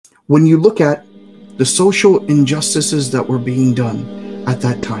when you look at the social injustices that were being done at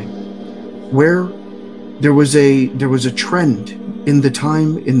that time, where there was a trend in the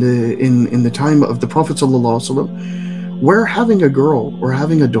time in the time of the Prophet ﷺ, where having a girl or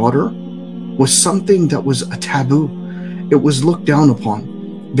having a daughter was something that was a taboo. It was looked down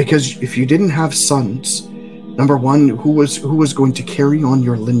upon, because if you didn't have sons, number one, who was going to carry on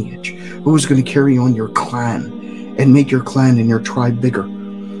your lineage, who was going to carry on your clan and make your clan and your tribe bigger,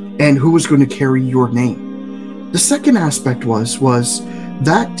 and who was going to carry your name. The second aspect was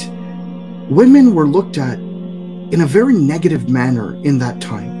that women were looked at in a very negative manner in that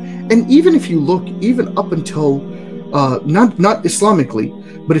time. And even if you look, even up until not Islamically,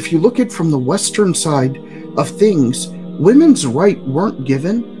 but if you look at from the Western side of things, women's right weren't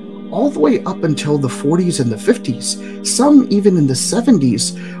given all the way up until the 40s and the 50s, some even in the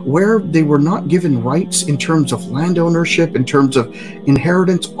 70s, where they were not given rights in terms of land ownership, in terms of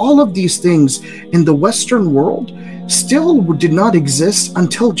inheritance. All of these things in the Western world still did not exist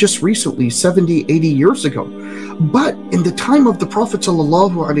until just recently, 70, 80 years ago. But in the time of the Prophet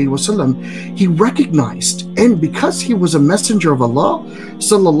ﷺ, he recognized, and because he was a messenger of Allah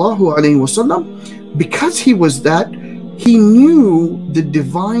ﷺ, because he was that, he knew the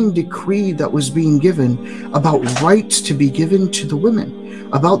divine decree that was being given about rights to be given to the women,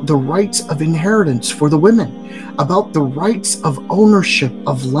 about the rights of inheritance for the women, about the rights of ownership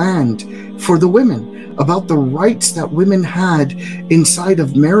of land for the women, about the rights that women had inside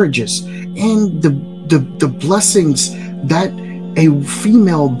of marriages, and the blessings that a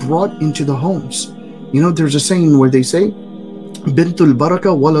female brought into the homes. You know, there's a saying where they say, Bintul Baraka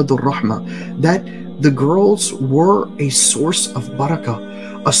Waladul Rahma, that the girls were a source of barakah,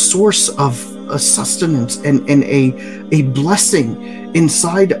 a source of a sustenance and a blessing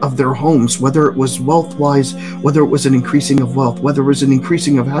inside of their homes, whether it was wealth-wise, whether it was an increasing of wealth, whether it was an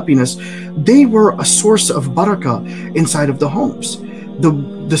increasing of happiness. They were a source of barakah inside of the homes.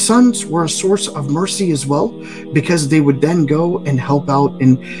 The sons were a source of mercy as well, because they would then go and help out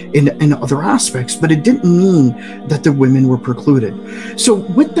in other aspects, but it didn't mean that the women were precluded. So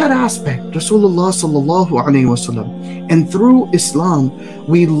with that aspect, Rasulullah sallallahu alaihi wasallam, and through Islam,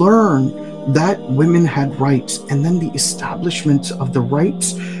 we learn that women had rights, and then the establishment of the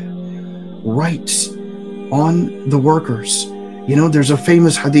rights on the workers. You know, there's a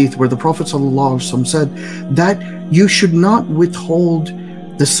famous hadith where the Prophet ﷺ said that you should not withhold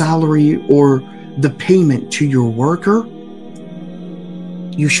the salary or the payment to your worker.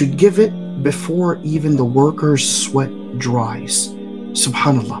 You should give it before even the worker's sweat dries.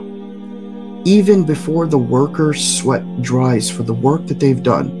 Subhanallah. Even before the worker's sweat dries for the work that they've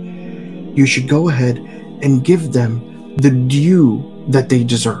done, you should go ahead and give them the due that they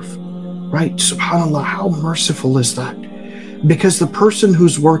deserve. Right? Subhanallah, how merciful is that? Because the person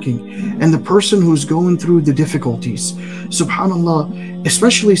who's working and the person who's going through the difficulties, subhanallah,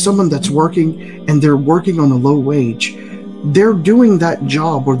 especially someone that's working and they're working on a low wage, they're doing that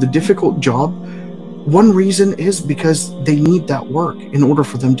job or the difficult job. One reason is because they need that work in order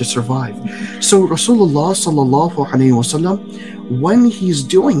for them to survive. So Rasulullah sallallahu alaihi wasallam, when he's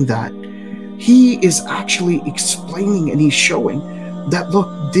doing that, he is actually explaining and he's showing that, look,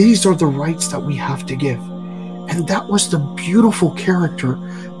 these are the rights that we have to give. And that was the beautiful character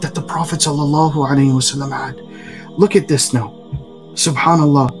that the Prophet ﷺ had. Look at this now.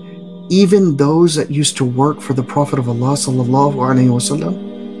 Subhanallah, even those that used to work for the Prophet of Allah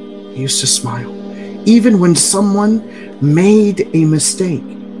ﷺ, he used to smile. Even when someone made a mistake,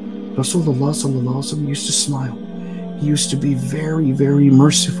 Rasulullah ﷺ used to smile. He used to be very, very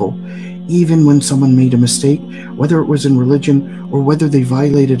merciful. Even when someone made a mistake, whether it was in religion or whether they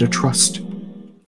violated a trust,